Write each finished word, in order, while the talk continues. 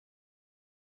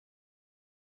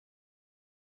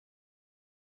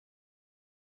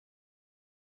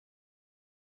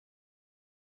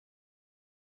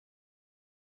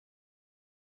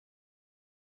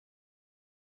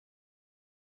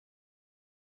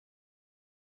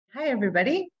Hi,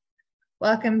 everybody.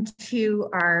 Welcome to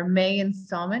our May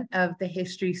installment of the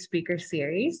History Speaker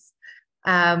Series.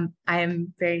 I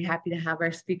am very happy to have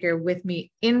our speaker with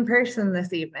me in person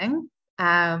this evening,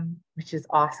 which is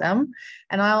awesome.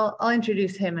 And I'll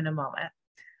introduce him in a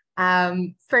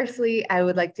moment. Firstly, I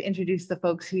would like to introduce the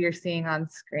folks who you're seeing on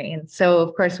screen. So,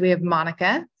 of course, we have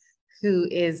Monica, who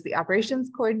is the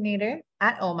operations coordinator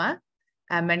at OMAH.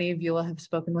 Many of you will have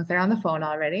spoken with her on the phone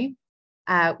already.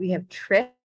 We have Trish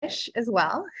as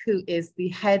well, who is the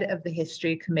head of the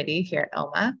history committee here at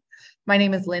OMAH. My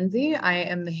name is Lindsay. I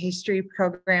am the history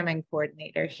programming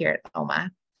coordinator here at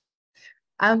OMAH.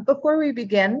 Before we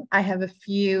begin, I have a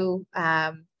few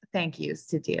thank yous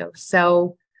to do.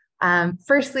 So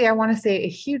firstly, I want to say a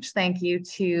huge thank you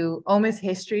to OMAH's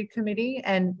history committee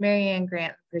and Marianne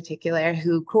Grant in particular,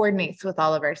 who coordinates with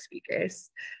all of our speakers.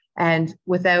 And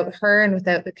without her and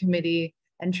without the committee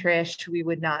and Trish, we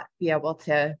would not be able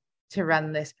to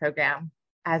run this program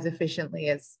as efficiently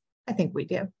as I think we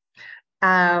do.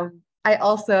 I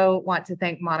also want to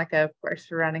thank Monica, of course,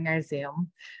 for running our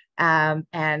Zoom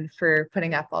and for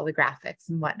putting up all the graphics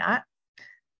and whatnot.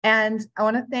 And I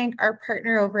want to thank our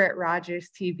partner over at Rogers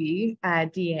TV,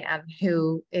 Deanne,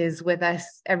 who is with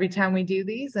us every time we do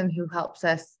these and who helps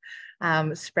us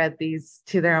spread these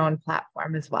to their own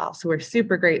platform as well. So we're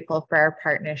super grateful for our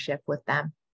partnership with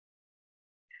them.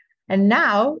 And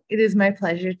now it is my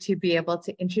pleasure to be able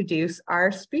to introduce our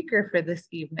speaker for this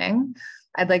evening.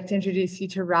 I'd like to introduce you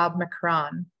to Rob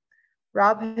McCron.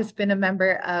 Rob has been a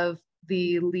member of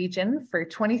the Legion for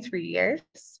 23 years.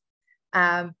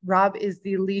 Rob is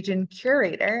the Legion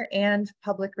curator and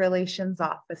public relations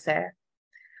officer.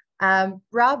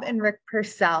 Rob and Rick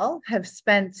Purcell have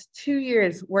spent 2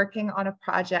 years working on a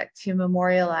project to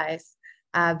memorialize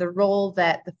the role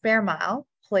that the Fairmile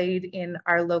played in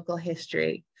our local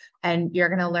history. And you're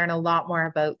going to learn a lot more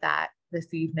about that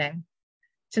this evening.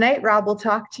 Tonight, Rob will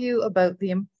talk to you about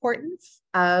the importance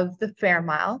of the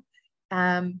Fairmile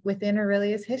within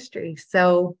Aurelia's history.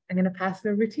 So I'm going to pass it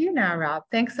over to you now, Rob.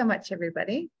 Thanks so much,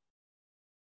 everybody.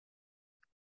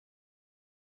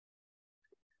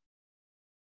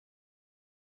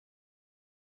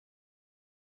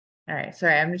 All right,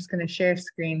 sorry, I'm just going to share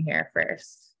screen here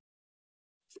first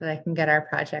so that I can get our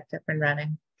project up and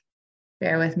running.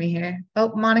 Bear with me here.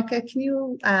 Oh, Monica, can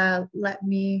you let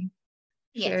me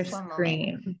share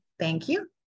screen? Thank you.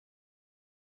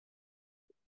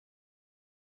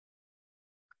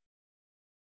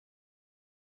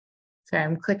 Sorry,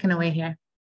 I'm clicking away here.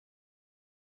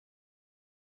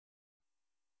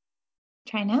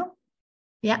 Try now?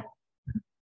 Yeah.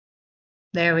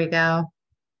 There we go.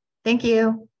 Thank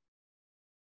you.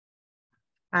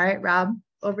 All right, Rob,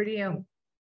 over to you.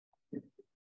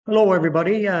 Hello,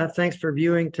 everybody. Thanks for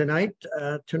viewing tonight.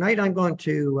 Tonight, I'm going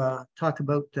to talk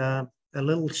about a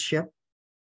little ship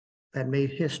that made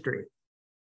history,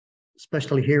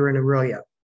 especially here in Aurelia.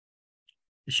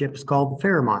 The ship is called the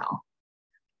Fairmile.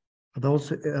 For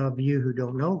those of you who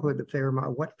don't know what the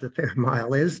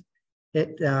Fairmile is,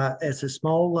 it's a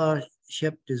small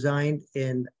ship designed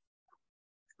in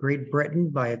Great Britain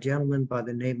by a gentleman by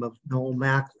the name of Noel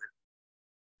Macklin.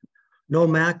 Noel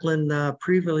Macklin,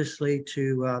 previously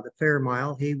to the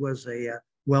Fairmile, he was a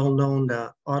well-known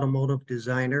automotive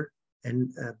designer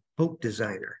and boat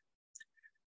designer.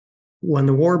 When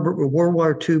the World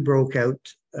War II broke out,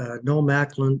 Noel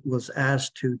Macklin was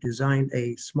asked to design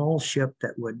a small ship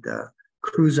that would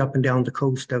cruise up and down the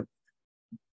coast of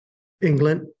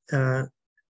England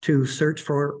to search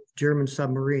for German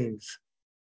submarines.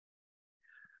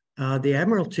 The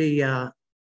Admiralty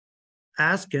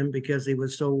asked him because he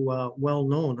was so well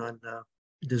known on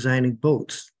designing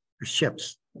boats or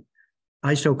ships.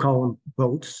 I still call them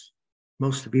boats.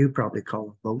 Most of you probably call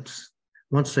them boats.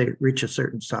 Once they reach a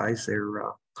certain size, they're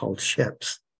called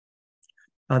ships.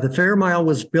 The Fairmile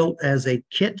was built as a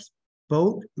kit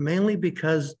boat, mainly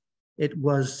because it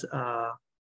was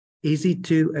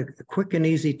quick and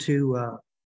easy to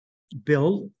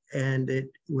build, and it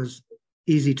was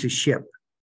easy to ship.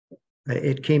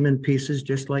 It came in pieces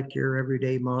just like your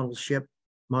everyday model ship,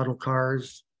 model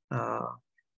cars.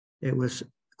 It was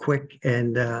quick,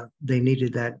 and they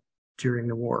needed that during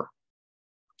the war.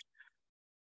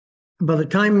 By the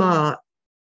time the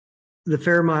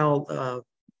Fairmile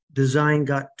design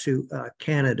got to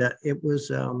Canada, it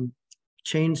was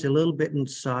changed a little bit in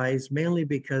size, mainly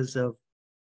because of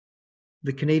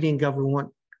the Canadian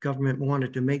government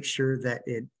wanted to make sure that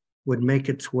it would make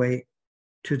its way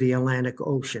to the Atlantic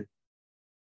Ocean.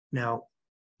 Now,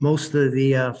 most of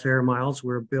the Fairmiles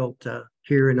were built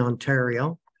here in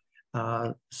Ontario.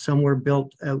 Some were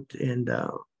built out in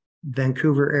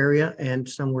Vancouver area, and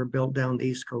some were built down the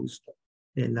East Coast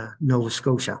in Nova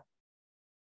Scotia.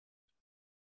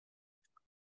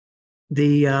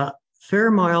 The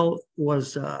Fairmile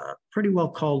was pretty well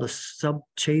called a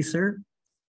sub-chaser.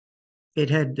 It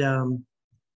had,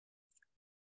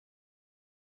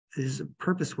 his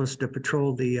purpose was to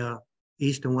patrol the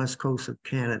east and west coast of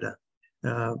Canada.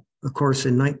 Of course,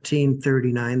 in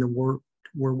 1939, the World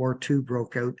War II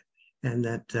broke out, and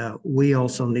that we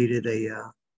also needed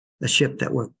a ship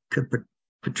that could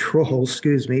patrol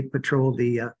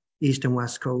the east and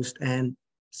west coast, and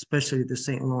especially the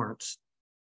St. Lawrence.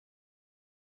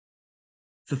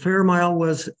 The Fairmile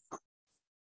was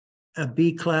a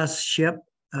B-class ship.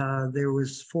 There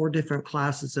was 4 different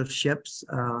classes of ships.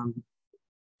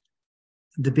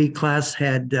 The B class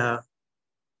had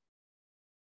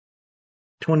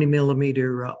 20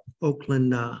 millimeter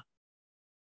Oakland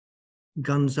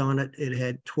guns on it. It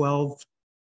had 12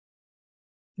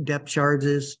 depth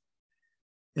charges,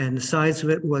 and the size of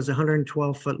it was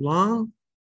 112 foot long,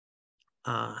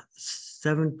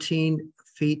 17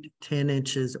 feet 10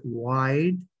 inches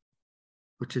wide,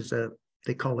 which is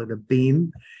they call it a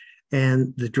beam,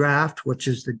 and the draft, which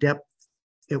is the depth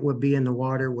it would be in the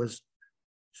water, was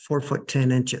 4 foot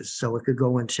 10 inches, so it could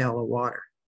go in shallow water.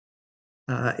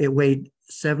 It weighed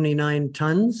 79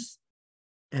 tons,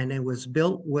 and it was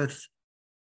built with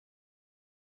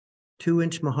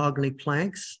 2-inch mahogany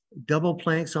planks, double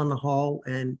planks on the hull,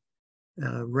 and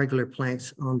regular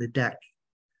planks on the deck.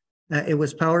 It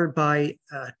was powered by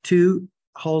 2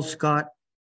 Hull Scott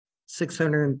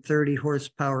 630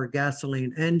 horsepower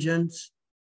gasoline engines.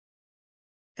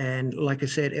 And like I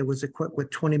said, it was equipped with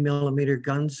 20 millimeter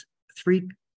guns, 3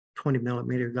 20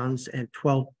 millimeter guns, and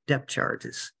 12 depth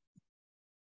charges.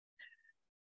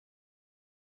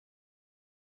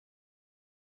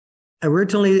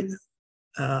 Originally,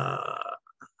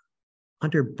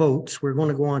 Hunter Boats, we're going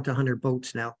to go on to Hunter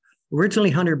Boats now.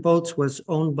 Originally, Hunter Boats was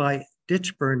owned by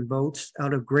Ditchburn Boats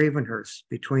out of Gravenhurst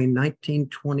between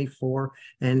 1924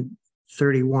 and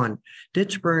 31.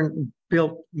 Ditchburn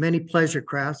built many pleasure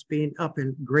crafts being up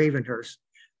in Gravenhurst,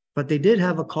 but they did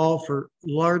have a call for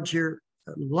larger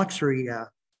luxury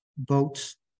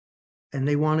boats, and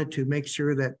they wanted to make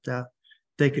sure that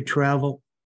they could travel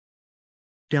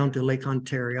down to Lake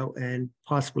Ontario and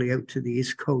possibly out to the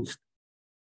East Coast.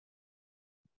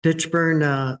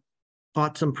 Ditchburn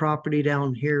bought some property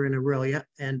down here in Aurelia,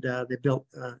 and they built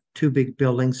 2 big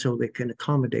buildings so they can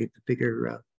accommodate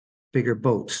the bigger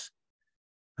boats.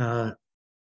 The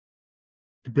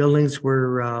buildings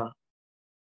were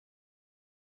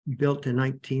built in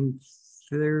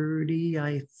 1930,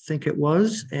 I think it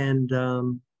was, and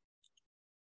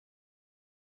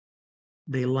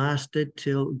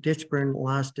Ditchburn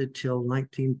lasted till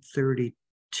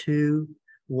 1932,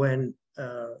 when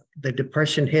the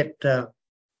Depression hit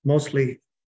mostly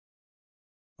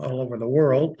all over the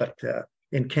world, but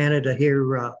in Canada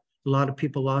here, a lot of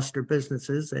people lost their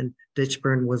businesses, and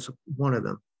Ditchburn was one of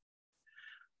them.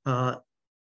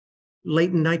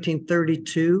 Late in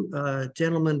 1932, a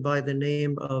gentleman by the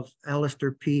name of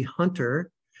Alistair P. Hunter,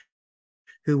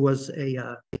 who was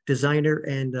a designer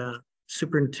and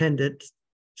superintendent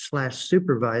 /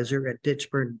 supervisor at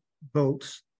Ditchburn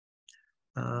Boats,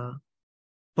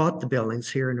 bought the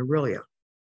buildings here in Aurelia.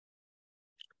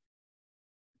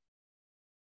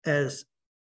 As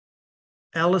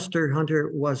Alistair Hunter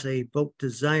was a boat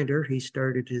designer, he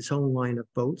started his own line of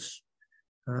boats,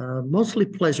 mostly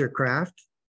pleasure craft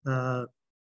and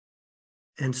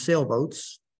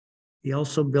sailboats. He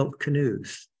also built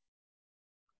canoes.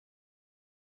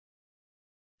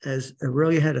 As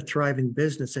Aurelia had a thriving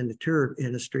business in the tour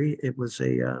industry, it was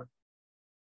a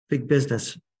big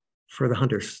business for the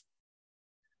Hunters.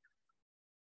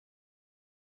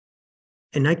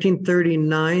 In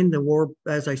 1939, the war,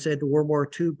 as I said, the World War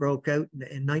II broke out.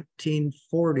 In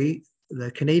 1940,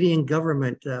 the Canadian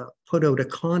government put out a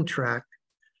contract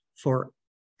for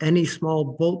any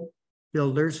small boat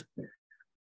builders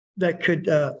that could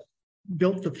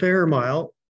build the Fairmile,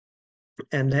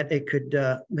 and that it could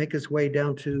make its way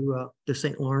down to the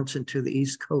St. Lawrence and to the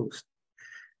East Coast.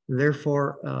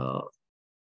 Therefore,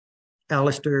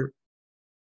 Alistair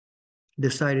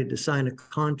decided to sign a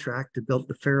contract to build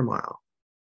the Fairmile.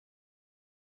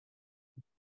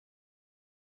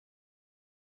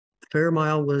 The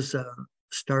Fairmile was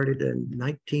started in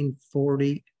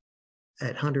 1940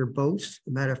 at Hunter Boats. As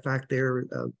a matter of fact, they're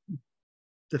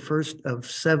the first of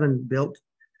 7 built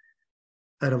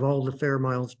out of all the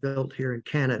Fairmiles built here in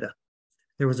Canada.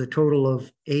 There was a total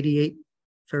of 88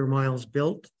 Fairmiles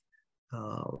built,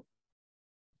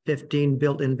 15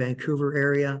 built in Vancouver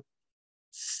area,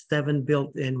 7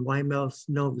 built in Weymouth,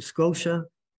 Nova Scotia,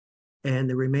 and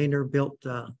the remainder built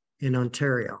in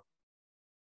Ontario.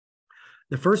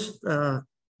 The first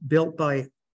built by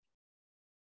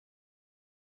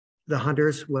the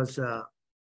hunters was the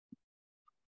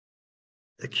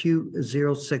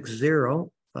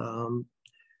Q060.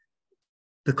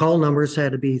 The call numbers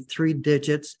had to be 3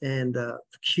 digits, and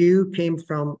Q came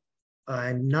from,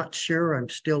 I'm not sure, I'm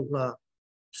still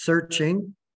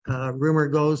searching. Rumor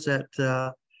goes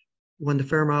that when the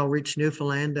Fairmile reached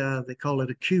Newfoundland, they call it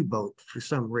a Q boat for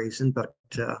some reason, but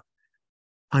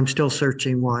I'm still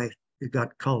searching why it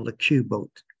got called a Q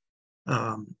boat.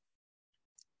 In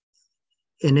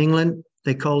England,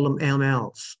 they call them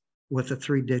MLs with a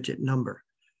 3-digit number.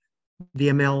 The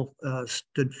ML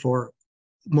stood for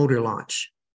motor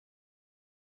launch.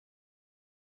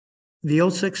 The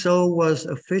 060 was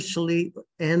officially,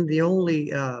 and the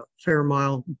only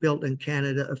Fairmile built in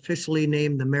Canada, officially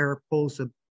named the Mariposa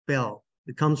Belle.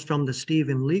 It comes from the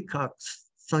Stephen Leacock's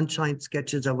Sunshine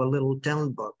Sketches of a Little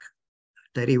Town book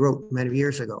that he wrote many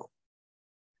years ago.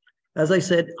 As I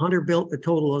said, Hunter built a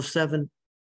total of 7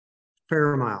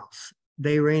 Fairmiles.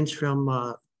 They range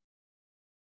from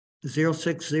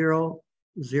 060,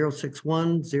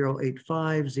 061,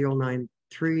 085,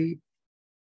 093,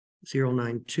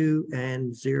 092,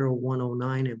 and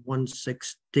 0109 and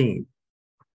 116.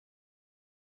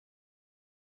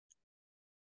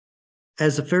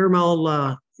 As the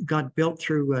Fairmile got built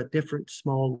through different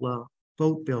small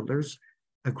boat builders,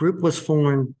 a group was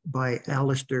formed by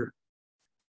Alistair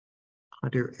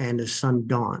Hunter and his son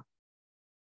Don.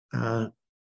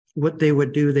 What they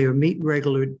would do, they would meet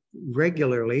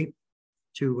regularly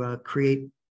to create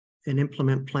and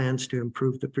implement plans to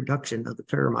improve the production of the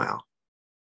Fairmile.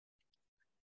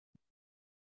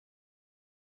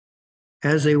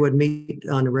 As they would meet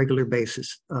on a regular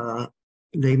basis,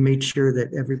 they made sure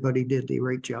that everybody did the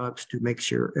right jobs to make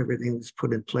sure everything was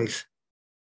put in place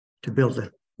to build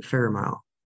the Fairmile.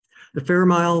 The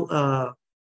Fairmile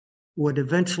would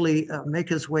eventually make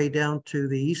his way down to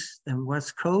the east and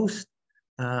west coast.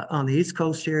 On the east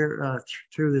coast here,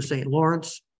 through the St.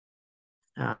 Lawrence,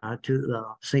 to the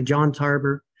St. John's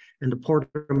Harbor, and the Port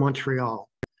of Montreal.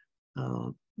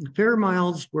 The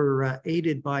Fairmiles were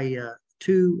aided by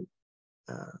 2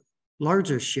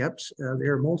 larger ships.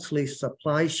 They're mostly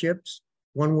supply ships.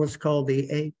 One was called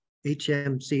the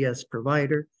HMCS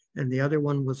Provider, and the other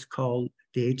one was called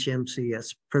the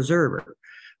HMCS Preserver.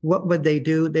 What would they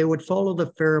do? They would follow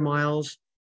the Fairmiles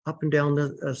up and down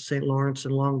the St. Lawrence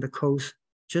and along the coast,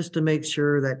 just to make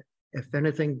sure that if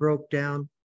anything broke down,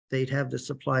 they'd have the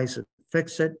supplies to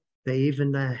fix it. They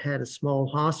even had a small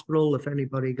hospital if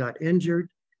anybody got injured,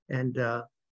 and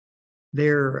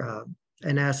they're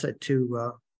an asset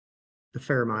to the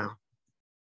Fairmile.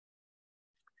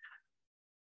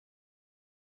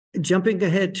 Jumping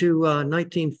ahead to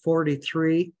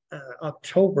 1943,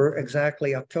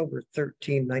 exactly October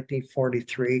 13,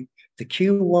 1943, the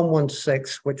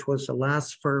Q116, which was the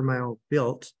last Fairmile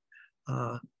built,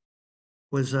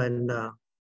 was in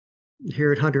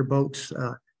here at Hunter Boats,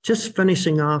 just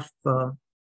finishing off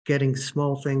getting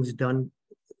small things done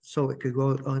so it could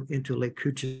go on into Lake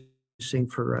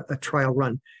Koochinsing for a trial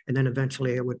run. And then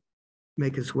eventually it would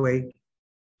make its way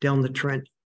down the Trent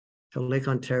to Lake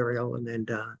Ontario, and then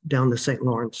down the St.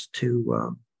 Lawrence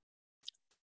to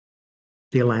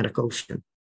the Atlantic Ocean.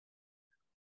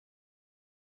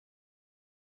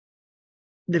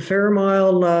 The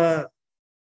Fairmile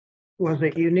was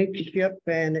a unique ship,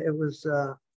 and it was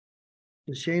a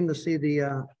shame to see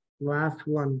the last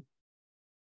one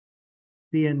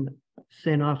being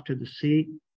sent off to the sea.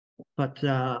 But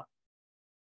on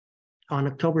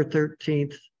October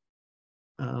 13th,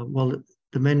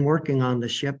 the men working on the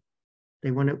ship, they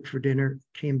went out for dinner,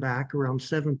 came back around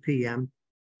 7 p.m.,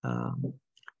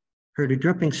 heard a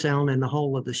dripping sound in the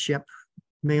hull of the ship,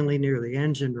 mainly near the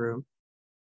engine room.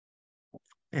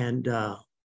 And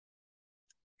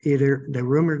either, the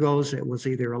rumor goes, it was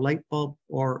either a light bulb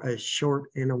or a short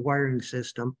in a wiring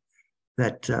system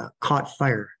that caught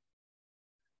fire.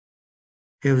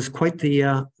 It was quite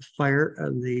the fire.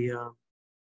 The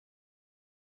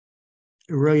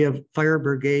Aurelia Fire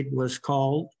Brigade was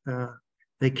called.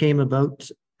 They came about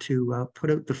to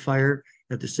put out the fire.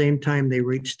 At the same time they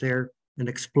reached there, an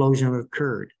explosion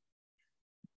occurred.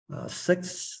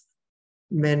 6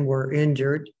 men were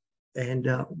injured, and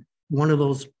one of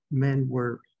those men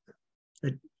were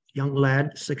a young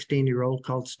lad, 16-year-old,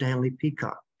 called Stanley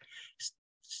Peacock.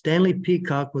 Stanley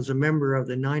Peacock was a member of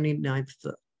the 99th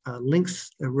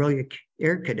Lynx Aurelia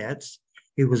Air Cadets.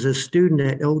 He was a student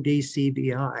at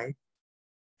ODCBI,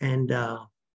 and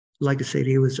like I said,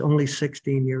 he was only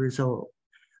 16 years old.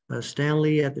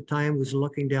 Stanley at the time was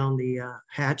looking down the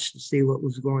hatch to see what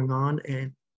was going on,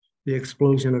 and the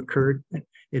explosion occurred.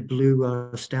 it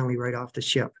blew Stanley right off the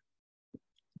ship.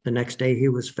 The next day, he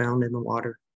was found in the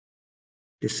water,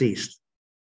 deceased.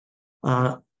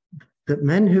 The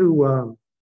men who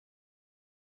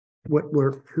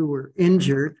were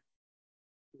injured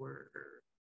were.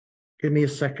 Give me a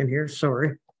second here.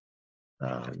 Sorry.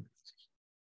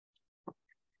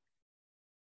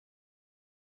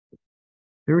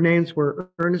 Their names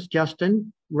were Ernest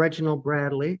Justin, Reginald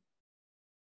Bradley,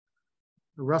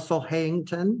 Russell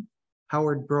Harrington,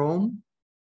 Howard Brome,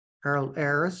 Harold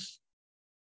Harris,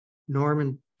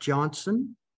 Norman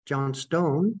Johnson, John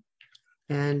Stone,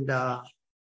 and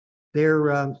they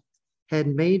had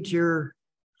major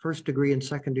first-degree and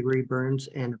second-degree burns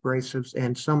and abrasives,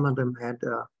 and some of them had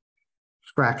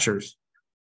fractures.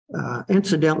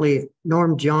 Incidentally,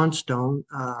 Norm Johnstone,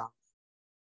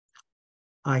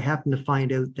 I happened to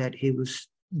find out that he was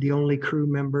the only crew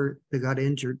member that got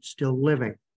injured still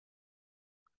living.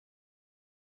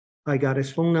 I got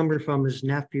his phone number from his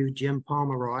nephew, Jim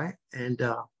Pomeroy, and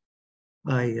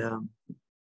I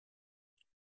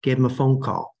gave him a phone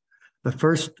call. But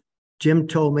first, Jim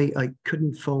told me I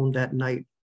couldn't phone that night.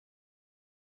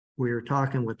 We were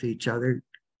talking with each other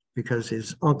because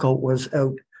his uncle was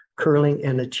out curling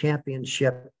in a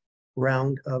championship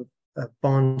round of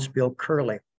Bondsville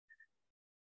curling.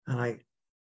 And I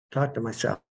thought to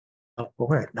myself, oh,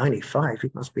 boy, at 95, he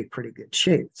must be in pretty good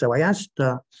shape. So I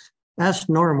asked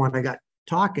Norm when I got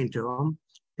talking to him,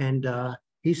 and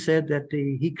he said that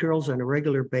he curls on a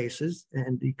regular basis,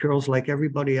 and he curls like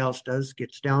everybody else does,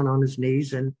 gets down on his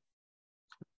knees and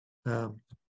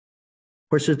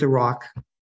pushes the rock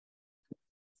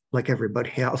like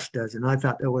everybody else does. And I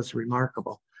thought that was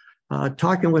remarkable.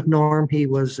 Talking with Norm, he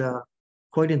was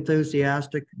quite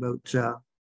enthusiastic about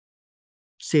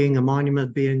seeing a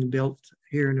monument being built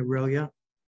here in Aurelia,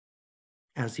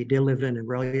 as he did live in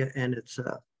Aurelia, and it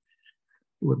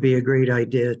would be a great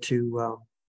idea to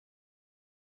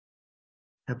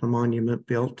have a monument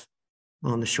built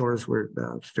on the shores where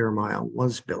Fairmile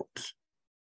was built.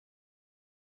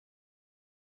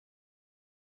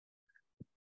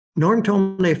 Norm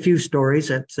told me a few stories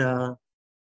that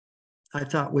I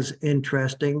thought was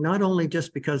interesting, not only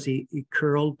just because he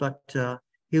curled, but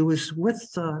he was with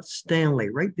Stanley,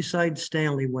 right beside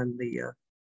Stanley when the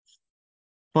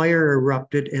fire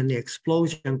erupted and the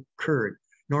explosion occurred.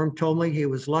 Norm told me he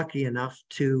was lucky enough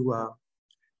to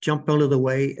jump out of the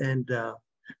way and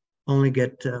only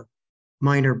get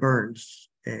minor burns.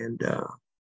 And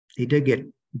he did get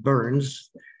burns,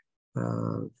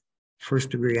 first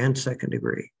degree and second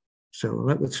degree. So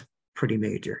that was pretty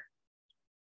major.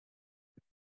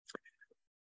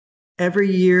 Every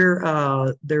year,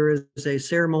 there is a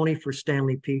ceremony for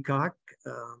Stanley Peacock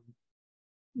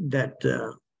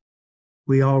that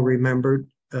we all remembered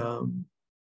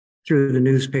through the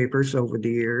newspapers over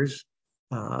the years.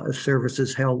 A service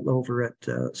is held over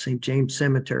at St. James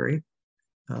Cemetery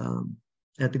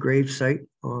at the gravesite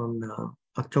on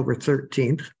October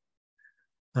 13th.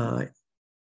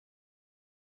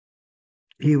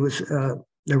 He was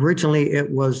originally,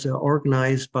 it was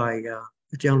organized by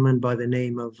a gentleman by the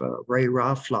name of Ray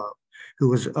Rafflaw, who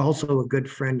was also a good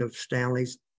friend of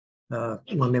Stanley's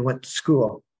when they went to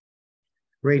school.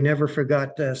 Ray never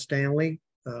forgot Stanley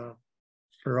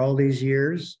for all these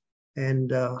years,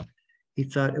 and he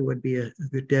thought it would be a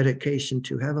good dedication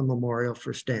to have a memorial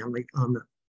for Stanley on the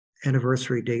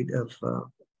anniversary date of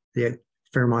the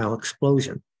Fairmile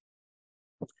explosion.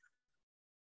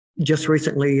 Just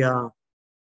recently,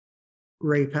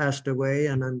 Ray passed away,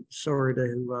 and I'm sorry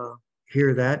to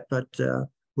hear that, but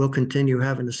we'll continue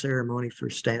having a ceremony for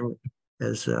Stanley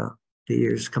as the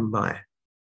years come by.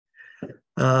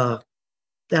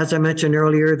 As I mentioned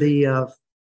earlier, the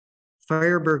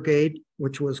fire brigade,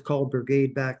 which was called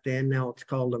brigade back then, now it's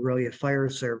called Aurelia Fire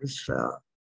Service,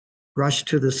 rushed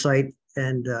to the site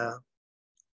and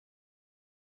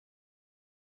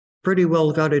pretty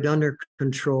well got it under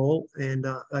control. And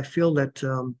I feel that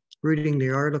reading the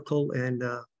article and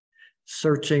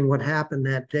searching what happened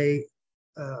that day,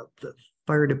 the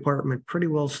fire department pretty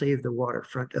well saved the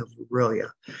waterfront of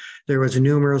Aurelia. There was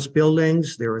numerous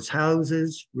buildings, there was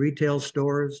houses, retail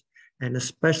stores, and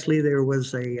especially there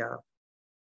was a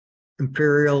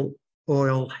Imperial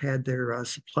Oil had their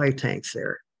supply tanks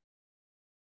there.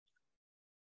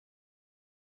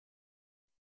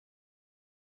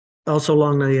 Also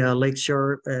along the lake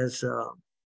shore, as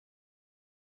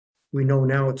we know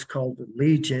now, it's called the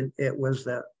Legion. It was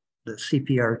the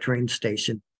CPR train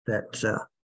station that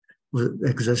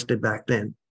existed back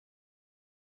then.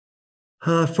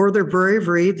 For their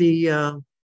bravery, the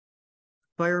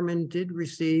firemen did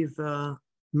receive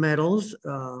medals.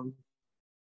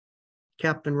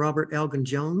 Captain Robert Elgin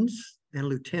Jones and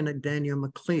Lieutenant Daniel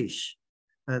McLeish.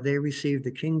 They received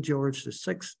the King George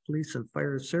VI Police and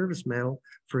Fire Service Medal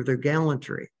for their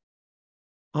gallantry.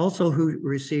 Also who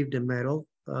received a medal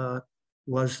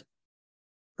was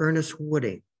Ernest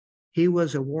Wooding. He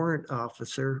was a warrant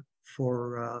officer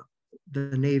for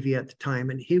the Navy at the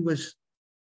time, and he was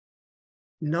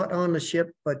not on the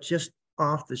ship, but just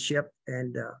off the ship,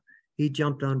 and he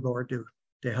jumped on board to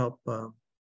help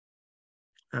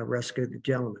rescue the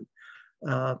gentleman.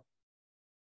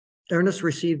 Ernest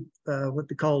received what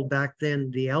they called back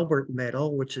then the Albert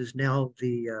Medal, which is now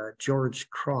the George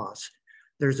Cross.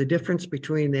 There's a difference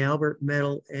between the Albert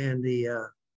Medal and the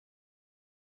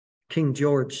King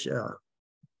George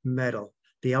Medal.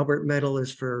 The Albert Medal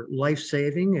is for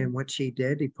life-saving, and what he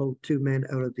did, he pulled two men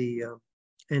out of the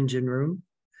engine room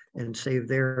and saved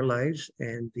their lives.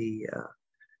 And the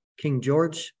King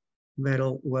George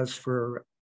Medal was for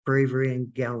bravery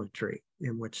and gallantry,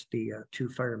 in which the two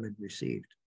firemen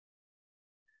received.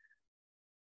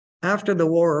 After the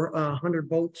war, 100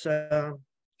 boats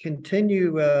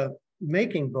continue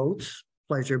making boats,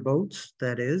 pleasure boats,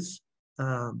 that is.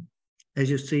 As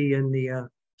you see in the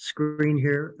screen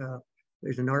here,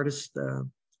 there's an artist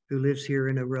who lives here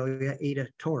in Aurelia, Ada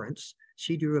Torrance.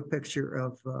 She drew a picture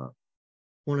of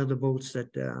one of the boats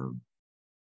that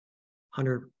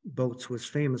 100 Boats was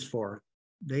famous for.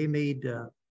 They made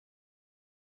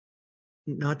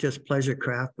not just pleasure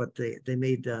craft, but they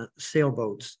made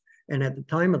sailboats. And at the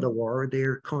time of the war, they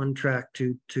were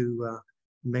contracted to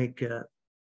make a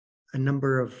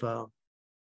number of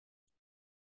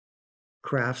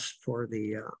crafts for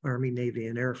the Army, Navy,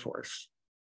 and Air Force.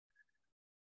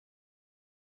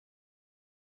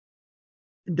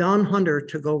 Don Hunter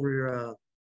took over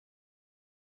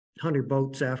 100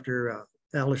 Boats after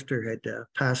Alistair had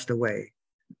passed away.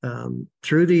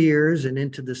 Through the years and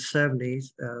into the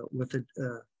 70s, with a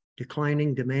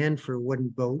declining demand for wooden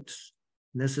boats,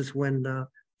 and this is when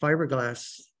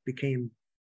fiberglass became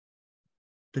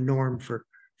the norm for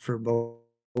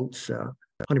boats.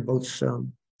 100 Boats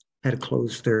had to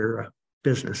close their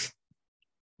business.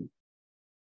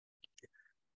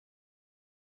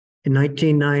 In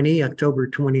 1990, October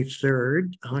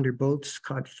 23rd, 100 Boats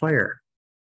caught fire.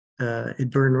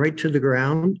 It burned right to the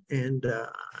ground, and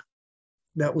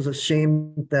that was a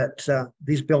shame that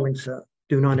these buildings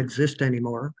do not exist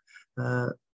anymore.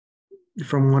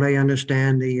 From what I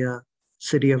understand, the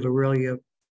city of Aurelia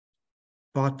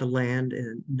bought the land,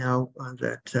 and now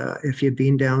that if you've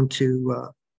been down to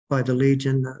by the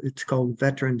Legion, it's called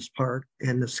Veterans Park,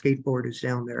 and the skateboard is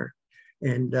down there,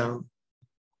 and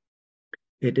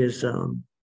it is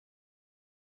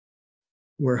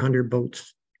where 100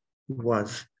 Boats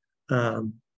was.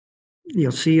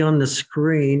 You'll see on the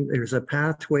screen, there's a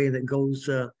pathway that goes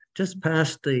just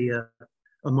past the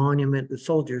a monument, the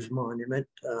Soldiers Monument,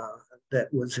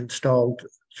 that was installed a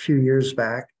few years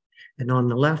back. And on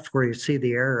the left where you see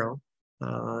the arrow,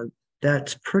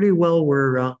 that's pretty well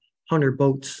where 100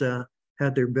 Boats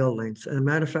had their buildings. As a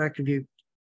matter of fact, if you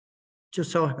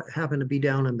just so happen to be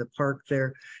down in the park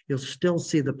there, you'll still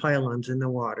see the pylons in the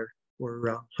water where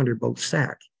 100 Boats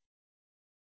sat.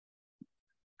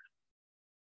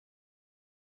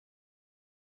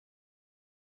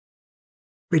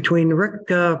 Between Rick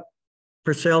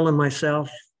Purcell and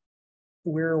myself,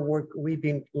 we've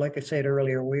been, like I said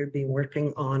earlier, we've been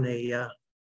working on a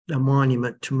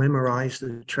monument to memorize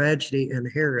the tragedy and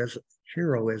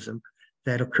heroism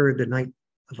that occurred the night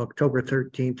of October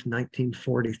 13th,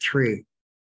 1943.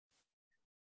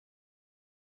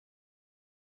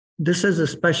 This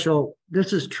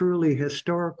is truly a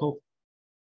historical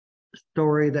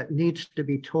story that needs to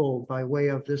be told by way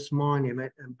of this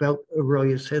monument about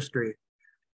Aurelia's history.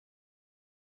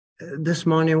 This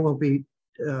monument will be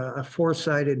a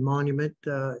four-sided monument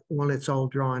when it's all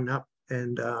drawn up,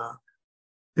 and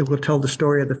it will tell the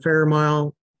story of the Fairmile,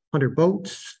 100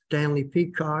 Boats, Stanley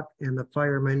Peacock, and the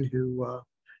firemen who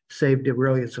saved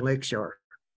Aurelia's lakeshore.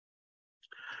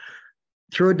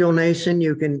 Through a donation,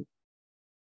 you can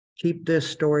keep this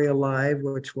story alive,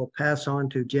 which will pass on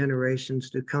to generations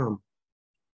to come.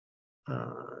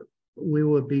 We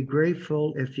would be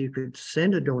grateful if you could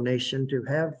send a donation to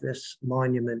have this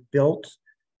monument built,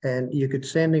 and you could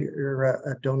send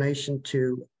a donation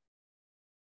to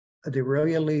the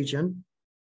Aurelia Legion,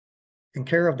 in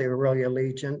care of the Aurelia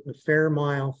Legion, the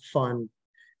Fairmile Fund,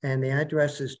 and the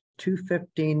address is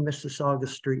 215 Mississauga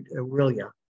Street, Aurelia.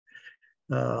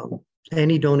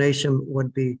 Any donation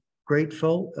would be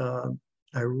grateful.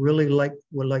 I really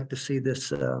would like to see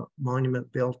this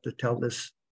monument built to tell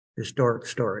this historic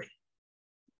story.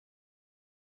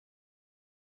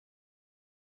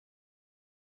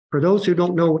 For those who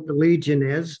don't know what the Legion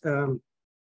is,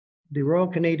 The Royal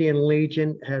Canadian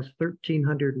Legion has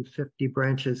 1,350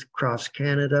 branches across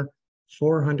Canada,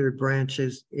 400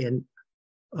 branches in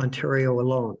Ontario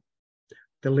alone.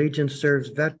 The Legion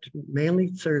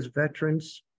mainly serves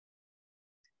veterans,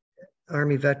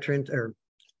 Army veterans, or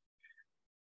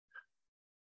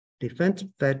defense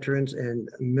veterans and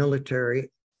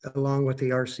military, along with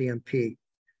the RCMP.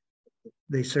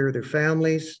 They serve their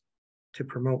families, to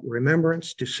promote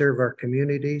remembrance, to serve our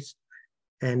communities.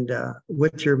 And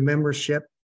with your membership,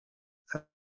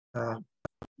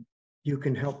 you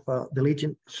can help the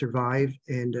Legion survive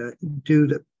and do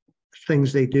the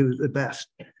things they do the best.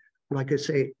 Like I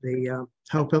say, they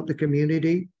help out the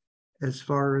community as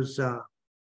far as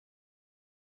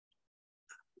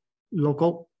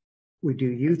local. We do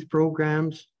youth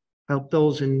programs, help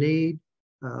those in need.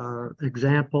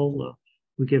 Example,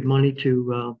 we give money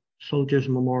to Soldiers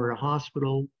Memorial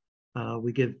Hospital.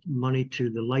 We give money to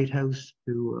the Lighthouse,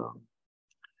 who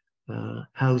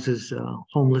houses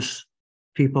homeless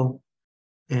people.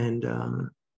 And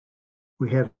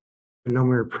we have a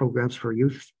number of programs for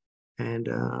youth. And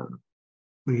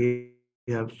we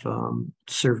have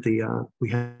served we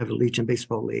have a Legion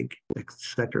Baseball League,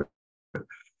 etc.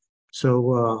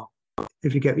 So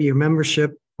if you get your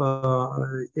membership,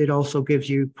 it also gives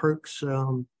you perks.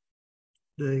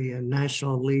 The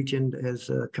National Legion as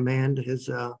a command has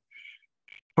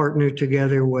partnered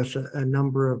together with a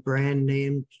number of brand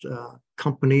named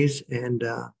companies and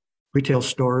retail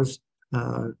stores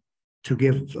to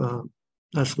give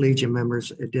us Legion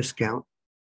members a discount.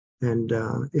 And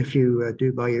if you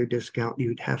do buy your discount,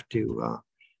 you'd have to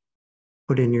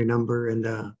put in your number,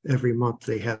 and every month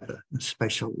they have a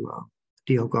special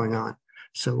deal going on.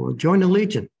 So join the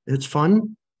Legion. It's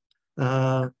fun.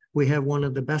 We have one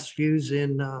of the best views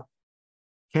in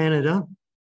Canada,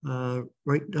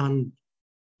 right on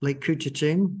Lake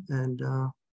Couchiching, and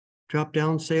drop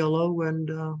down, say hello, and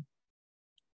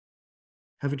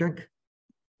have a drink.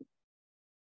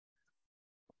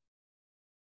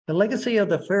 The legacy of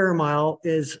the Fairmile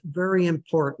is very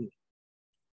important.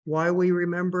 Why we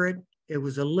remember it? It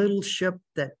was a little ship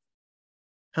that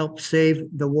helped save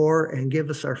the war and give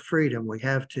us our freedom we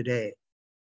have today.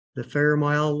 The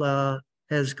Fairmile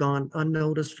has gone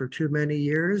unnoticed for too many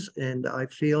years, and I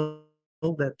feel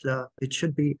that it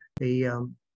should be a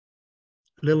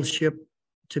little ship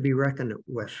to be reckoned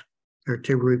with, or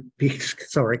to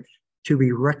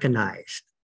be recognized.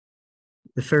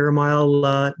 The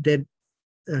Fairmile did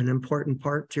an important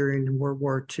part during World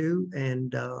War II,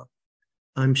 and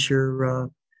I'm sure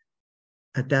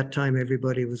at that time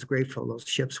everybody was grateful those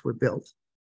ships were built.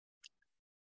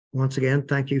 Once again,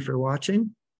 thank you for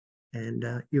watching, and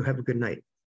you have a good night.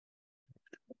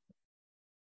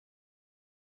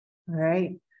 All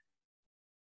right.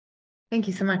 Thank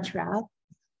you so much, Rob.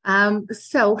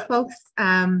 So folks,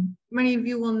 many of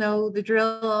you will know the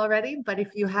drill already, but if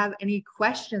you have any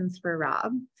questions for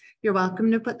Rob, you're welcome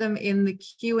to put them in the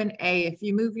Q&A. If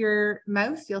you move your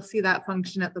mouse, you'll see that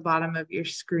function at the bottom of your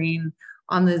screen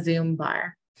on the Zoom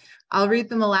bar. I'll read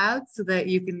them aloud so that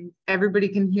everybody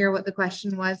can hear what the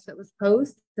question was that was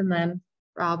posed, and then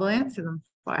Rob will answer them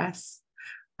for us.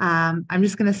 I'm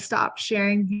just going to stop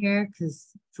sharing here because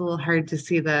it's a little hard to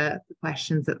see the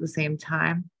questions at the same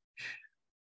time.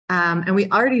 And we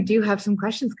already do have some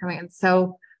questions coming in.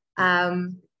 So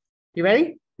you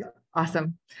ready? Yeah.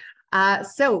 Awesome.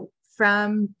 So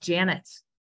from Janet,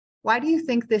 why do you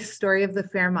think this story of the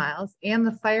Fairmiles and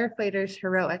the firefighters'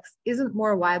 heroics isn't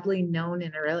more widely known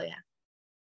in Orillia?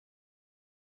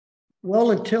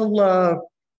 Well, until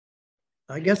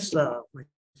I guess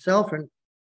myself and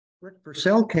Rick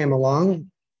Purcell came along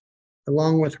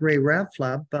with Ray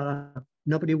Radflab,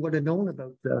 nobody would have known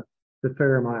about the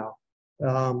Fairmile.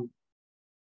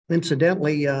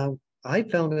 Incidentally, I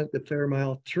found out the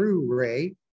Fairmile through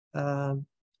Ray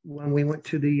when we went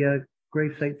to the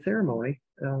gravesite ceremony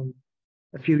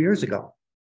a few years ago.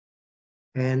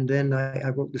 And then I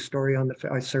wrote the story on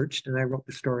I searched and I wrote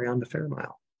the story on the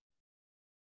Fairmile.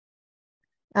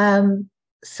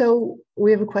 So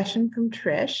we have a question from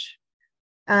Trish.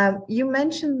 You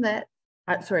mentioned that,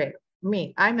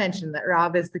 I mentioned that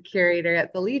Rob is the curator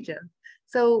at the Legion.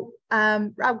 So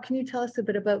Rob, can you tell us a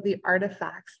bit about the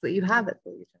artifacts that you have at the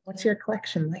Legion? What's your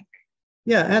collection like?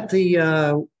 Yeah, at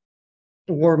the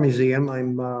War Museum,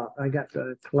 I got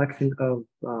a collection of,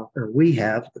 or we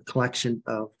have a collection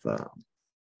of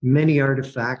many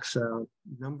artifacts,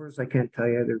 numbers I can't tell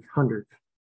you, there's hundreds.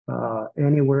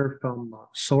 Anywhere from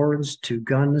swords to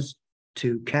guns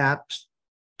to caps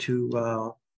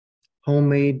to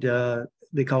homemade,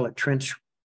 they call it trench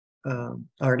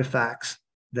artifacts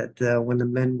that when the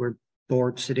men were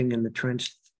bored sitting in the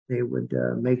trench, they would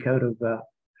make out of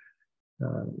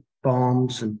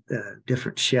bombs and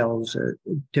different shells,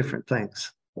 different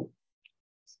things.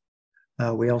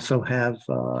 We also have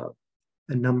a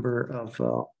number of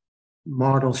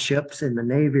model ships in the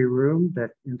Navy room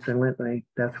that, incidentally,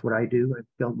 that's what I do. I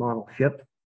build model ships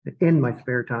in my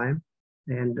spare time,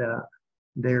 and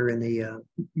they're in the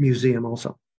museum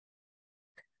also.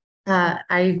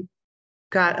 I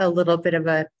got a little bit of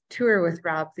a tour with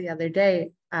Rob the other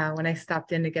day when I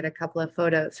stopped in to get a couple of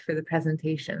photos for the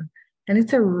presentation. And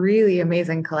it's a really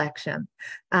amazing collection.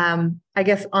 I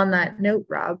guess on that note,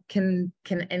 Rob, can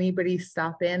anybody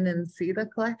stop in and see the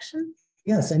collection?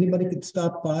 Yes, anybody could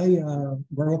stop by.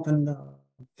 We're open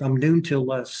from noon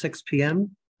till 6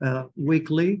 p.m.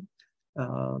 Weekly.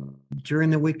 During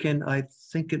the weekend, I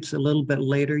think it's a little bit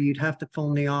later. You'd have to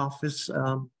phone the office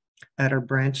at our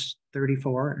branch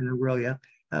 34 in Aurelia.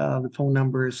 The phone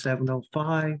number is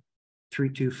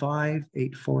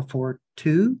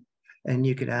 705-325-8442. And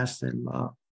you could ask them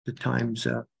the times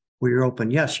where you're open.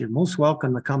 Yes, you're most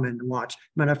welcome to come in and watch.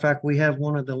 Matter of fact, we have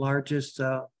one of the largest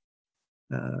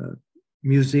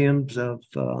museums of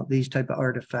these type of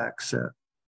artifacts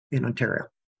in Ontario.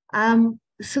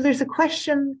 So there's a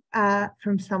question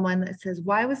from someone that says,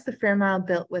 why was the Fairmile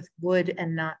built with wood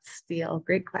and not steel?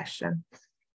 Great question.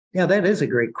 Yeah, that is a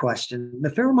great question. The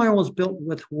Fairmile was built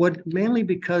with wood mainly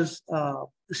because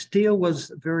steel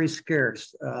was very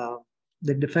scarce.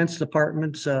 The Defense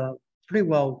Department's pretty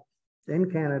well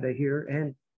in Canada here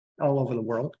and all over the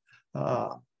world.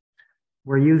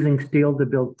 We're using steel to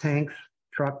build tanks,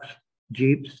 trucks,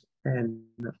 jeeps, and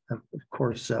of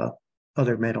course,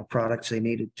 other metal products they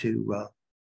needed to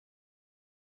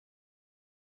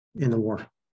in the war.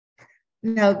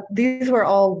 Now, these were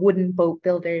all wooden boat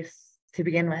builders to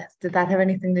begin with. Did that have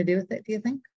anything to do with it, do you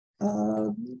think?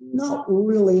 Not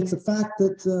really. It's the fact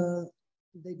that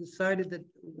they decided that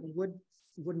wood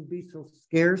wouldn't be so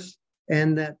scarce,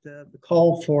 and that the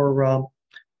call for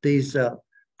these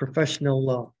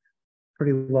professional,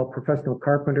 pretty well professional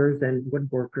carpenters and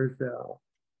woodworkers,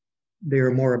 they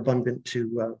are more abundant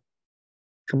to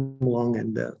come along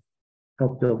and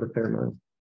help build the Fairmile.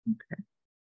 Okay.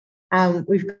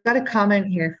 We've got a comment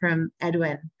here from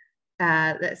Edwin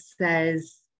that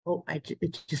says, oh,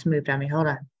 it just moved on me. Hold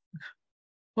on.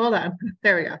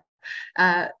 There we go.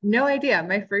 No idea.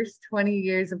 My first 20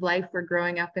 years of life were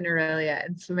growing up in Aurelia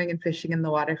and swimming and fishing in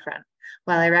the waterfront.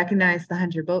 While I recognized the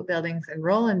Hunter boat buildings and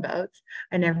Roland boats,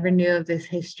 I never knew of this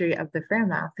history of the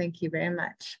Fairmile. Thank you very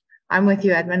much. I'm with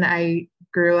you, Edwin. I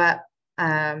grew up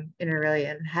in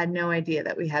Aurelia and had no idea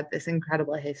that we had this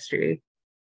incredible history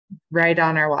right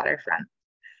on our waterfront.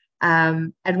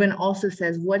 Edwin also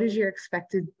says, what is your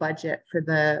expected budget for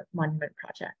the monument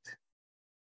project?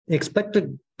 The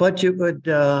expected budget would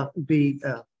be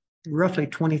roughly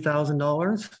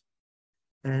 $20,000.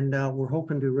 And we're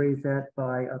hoping to raise that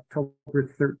by October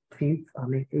 13th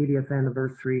on the 80th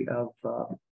anniversary of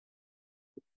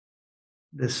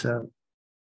this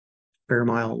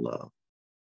Fairmile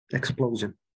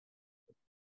explosion.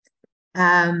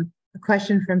 A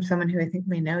question from someone who I think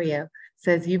may know you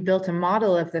says, you built a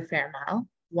model of the Fairmile,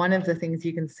 one of the things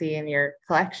you can see in your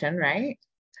collection, right?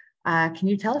 Can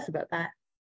you tell us about that?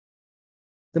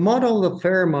 The model of the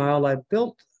Fairmile I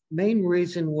built, main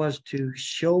reason was to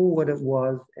show what it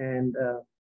was, and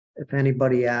if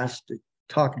anybody asked, to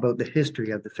talk about the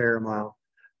history of the Fairmile.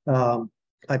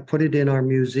 I put it in our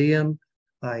museum.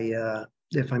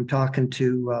 If I'm talking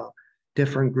to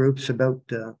different groups about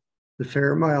the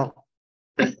Fairmile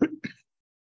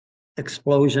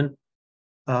explosion,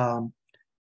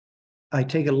 I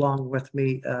take it along with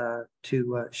me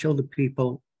to show the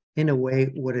people in a way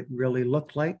what it really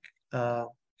looked like.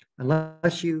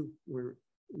 Unless you're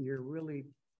really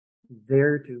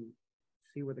there to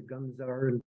see where the guns are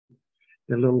and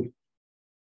the little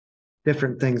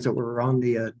different things that were on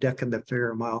the deck of the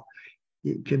Fairmile,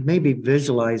 you could maybe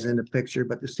visualize in the picture,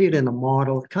 but to see it in a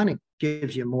model, it kind of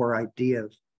gives you more idea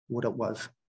of what it was.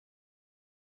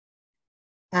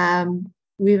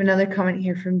 We have another comment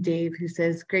here from Dave who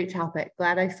says, great topic.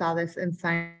 Glad I saw this and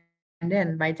signed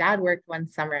in. My dad worked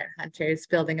one summer at Hunter's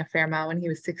building a Fairmile when he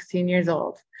was 16 years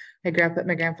old. I grew up at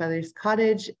my grandfather's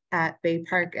cottage at Bay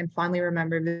Park and fondly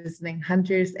remember visiting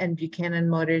Hunter's and Buchanan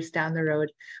Motors down the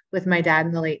road with my dad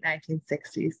in the late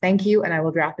 1960s. Thank you, and I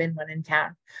will drop in when in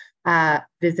town.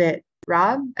 Visit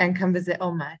Rob and come visit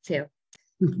OMAH too.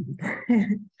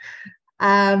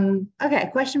 Okay,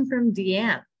 question from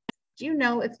Deanne. Do you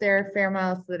know if there are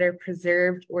Fairmiles that are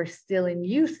preserved or still in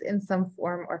use in some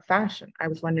form or fashion? I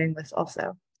was wondering this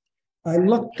also. I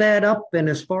looked that up, and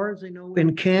as far as I know,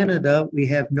 in Canada, we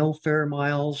have no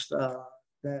Fairmiles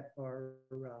that are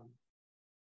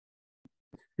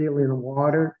still in the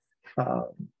water. Uh,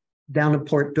 Down in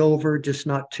Port Dover, just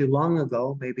not too long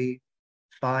ago, maybe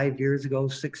 5 years ago,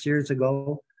 6 years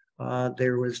ago,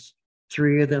 there was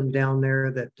 3 of them down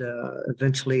there that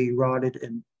eventually rotted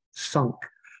and sunk.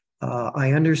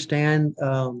 I understand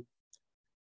 3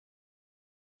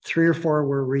 or 4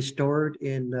 were restored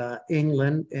in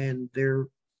England, and they're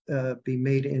be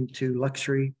made into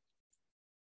luxury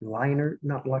liner,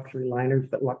 not luxury liners,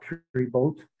 but luxury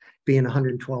boats. Being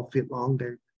 112 feet long,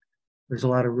 there's a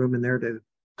lot of room in there to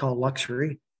call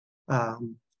luxury.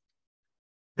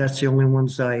 That's the only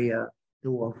ones I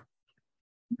know of.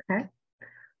 Okay.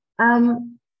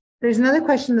 There's another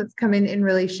question that's come in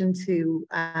relation to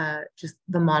just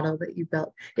the model that you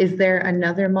built. Is there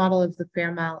another model of the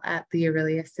Fairmile at the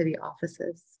Orillia City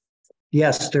offices?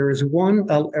 Yes, there is one,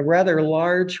 a rather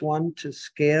large one to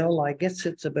scale. I guess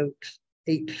it's about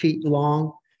 8 feet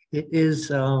long. It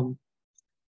is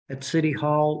at City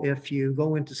Hall. If you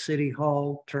go into City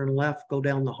Hall, turn left, go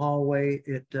down the hallway,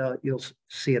 you'll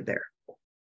see it there.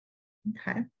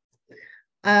 Okay.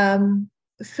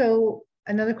 So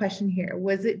another question here.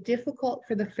 Was it difficult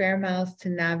for the Fairmiles to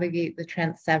navigate the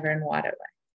Trent Severn waterway?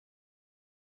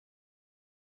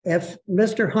 If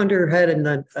Mr. Hunter had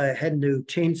to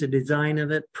change the design of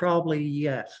it, probably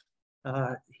yes.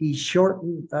 He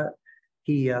shortened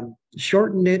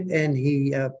it, and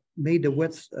he made the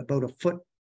width about a foot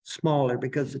smaller,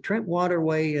 because the Trent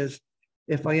waterway is,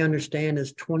 if I understand,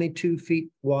 is 22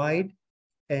 feet wide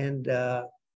and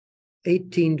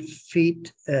 18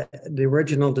 feet. The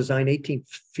original design, 18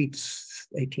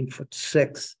 foot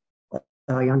 6.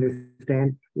 I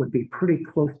understand would be pretty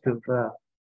close to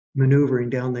maneuvering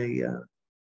down the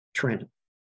Trent.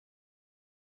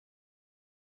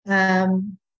 All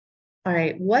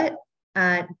right. What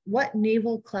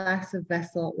naval class of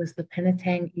vessel was the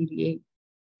Penetang 88? Do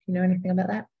you know anything about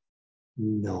that?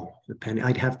 No,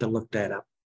 I'd have to look that up.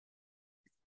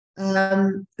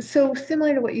 So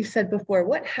similar to what you said before,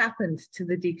 what happened to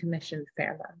the decommissioned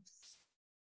Fairmiles?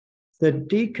 The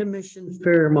decommissioned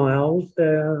Fairmiles,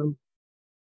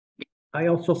 I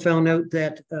also found out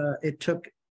that it took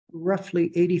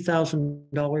roughly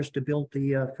 $80,000 to build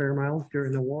the Fairmiles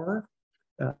during the war.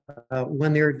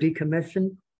 When they were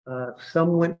decommissioned,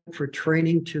 some went for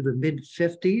training to the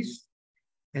mid-50s,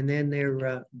 and then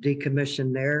they're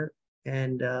decommissioned there.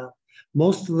 And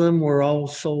most of them were all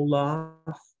sold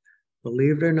off,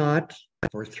 believe it or not,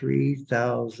 for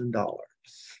 $3,000.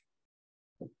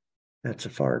 That's a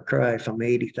far cry from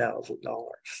 $80,000.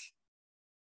 All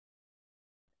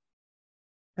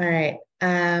right.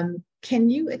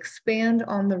 Can you expand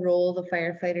on the role the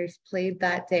firefighters played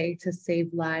that day to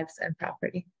save lives and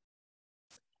property?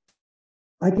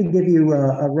 I can give you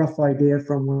a rough idea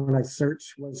from when I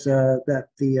searched, was that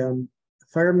the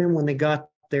firemen, when they got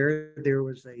there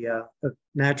was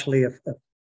naturally a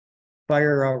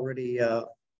fire already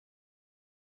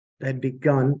had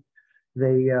begun.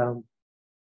 They,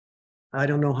 I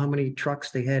don't know how many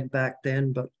trucks they had back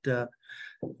then, but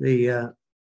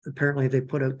apparently they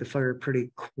put out the fire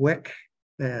pretty quick,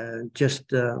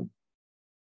 just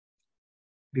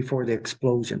before the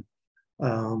explosion.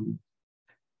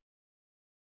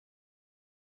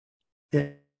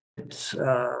 It's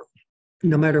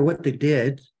no matter what they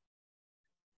did,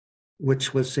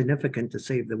 which was significant to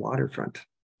save the waterfront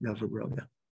of Orillia.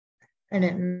 And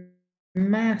at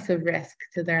massive risk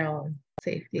to their own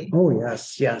safety. Oh,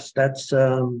 yes. That's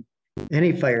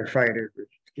any firefighter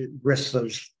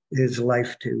risks his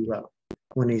life to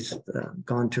when he's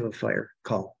gone to a fire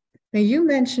call. Now, you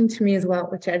mentioned to me as well,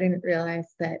 which I didn't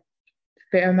realize, that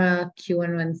Fairmile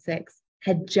Q116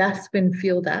 had just been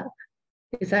fueled up.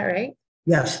 Is that right?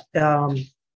 Yes.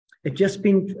 It just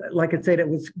been, like I said, it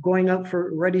was going up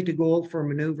ready to go for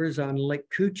maneuvers on Lake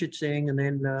Couchiching, and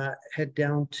then head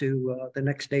down to the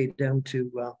next day down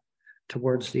to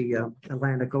towards the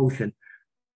Atlantic Ocean.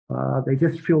 They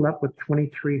just fueled up with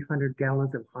 2,300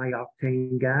 gallons of high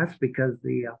octane gas, because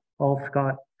the all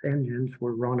Scott engines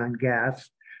were run on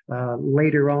gas.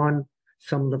 Later on,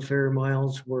 some of the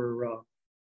Fairmiles were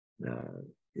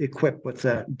equipped with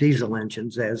diesel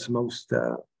engines, as most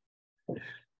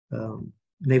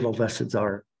naval vessels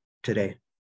are today.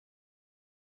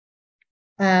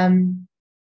 All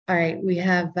right, we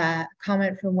have a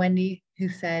comment from Wendy who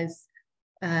says,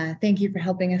 thank you for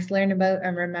helping us learn about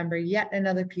and remember yet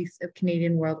another piece of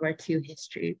Canadian World War II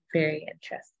history. Very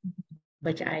interesting,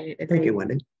 which I agree. Thank you,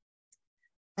 Wendy.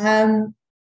 All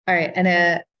right, and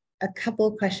a couple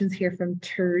of questions here from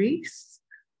Therese,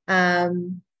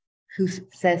 who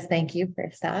says thank you,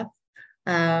 first off.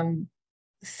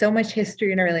 So much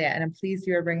history in Orillia, and I'm pleased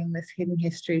you are bringing this hidden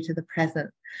history to the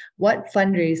present. What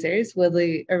fundraisers will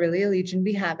the Orillia Legion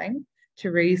be having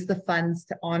to raise the funds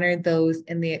to honor those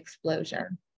in the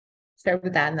explosion? Start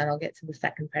with that, and then I'll get to the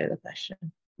second part of the question.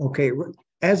 Okay,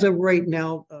 as of right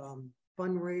now,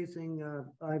 fundraising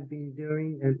I've been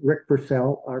doing, and Rick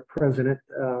Purcell, our president,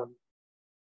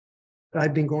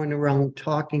 I've been going around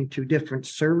talking to different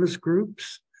service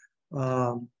groups.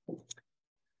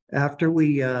 After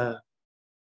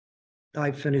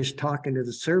I finished talking to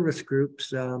the service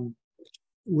groups,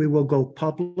 we will go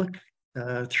public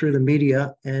through the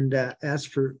media and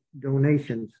ask for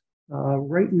donations.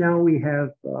 Right now we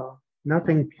have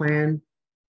nothing planned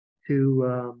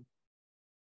to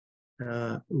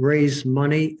raise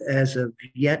money as of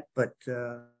yet, but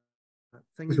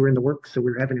things are in the works. So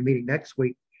we're having a meeting next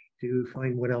week to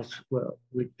find what else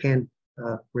we can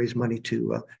raise money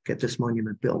to get this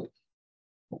monument built.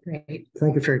 Great.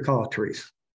 Thank you for your call,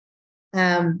 Therese.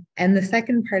 And the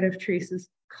second part of Teresa's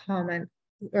comment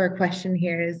or question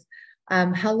here is,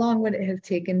 how long would it have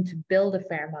taken to build a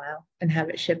Fairmile and have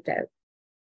it shipped out?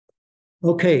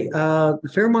 Okay, the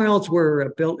Fairmiles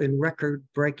were built in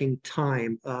record-breaking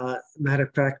time. Matter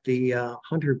of fact, the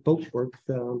Hunter Boat Works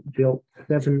built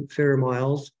 7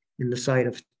 Fairmiles in the side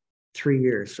of 3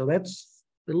 years. So that's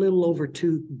a little over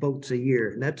 2 boats a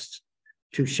year, and that's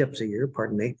 2 ships a year,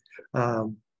 pardon me.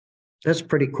 That's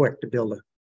pretty quick to build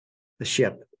a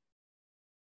ship.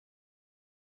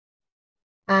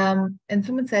 And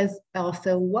someone says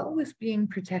also, what was being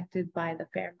protected by the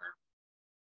Fairmile?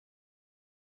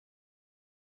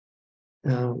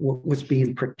 What was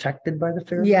being protected by the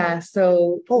Fairmile? Yeah,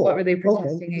 so what were they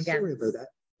protesting okay. against? Sorry about that.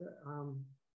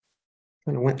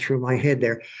 Kind of went through my head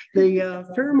there. The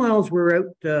Fairmiles were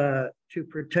out to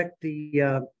protect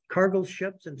the cargo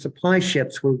ships and supply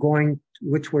ships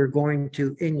which were going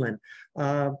to England.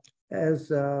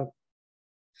 As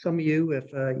some of you,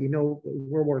 if you know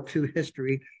World War II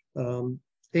history,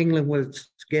 England was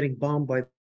getting bombed by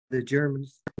the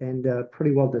Germans and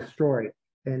pretty well destroyed.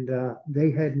 And they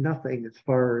had nothing as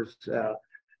far as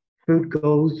food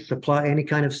goes, any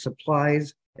kind of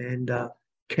supplies. And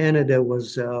Canada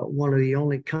was one of the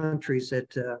only countries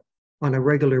that on a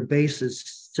regular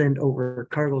basis send over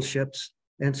cargo ships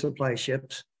and supply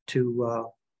ships to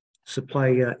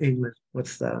supply England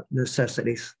with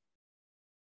necessities.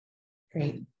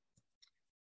 Great.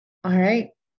 All right.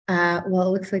 Well,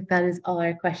 it looks like that is all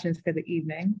our questions for the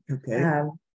evening. Okay.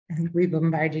 I think we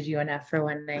bombarded you enough for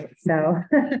one night. So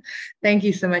thank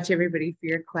you so much, everybody, for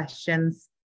your questions.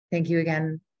 Thank you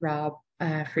again, Rob,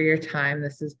 for your time.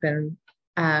 This has been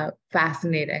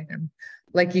fascinating. And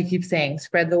like you keep saying,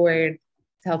 spread the word,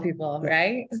 tell people,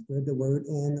 right? Spread the word.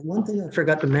 And one thing I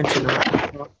forgot to mention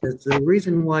is the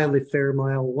reason why the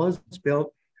Fairmile was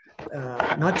built,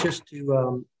 not just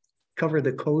to cover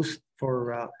the coast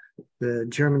for the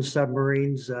German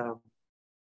submarines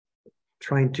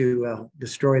trying to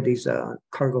destroy these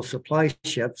cargo supply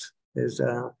ships, is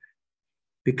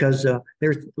because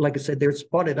there's, like I said, they're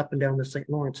spotted up and down the St.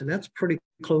 Lawrence, and that's pretty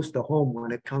close to home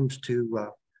when it comes to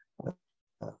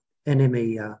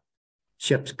enemy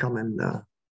ships coming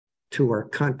to our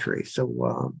country.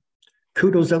 So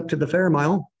kudos out to the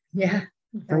Fairmile. Yeah.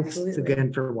 Thanks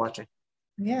again for watching.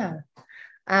 Yeah.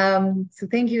 So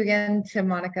thank you again to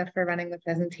Monica for running the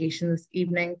presentation this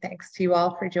evening. Thanks to you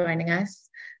all for joining us.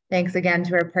 Thanks again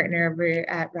to our partner over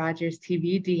at Rogers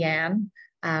TV, Deanne.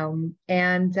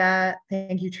 And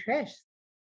thank you, Trish.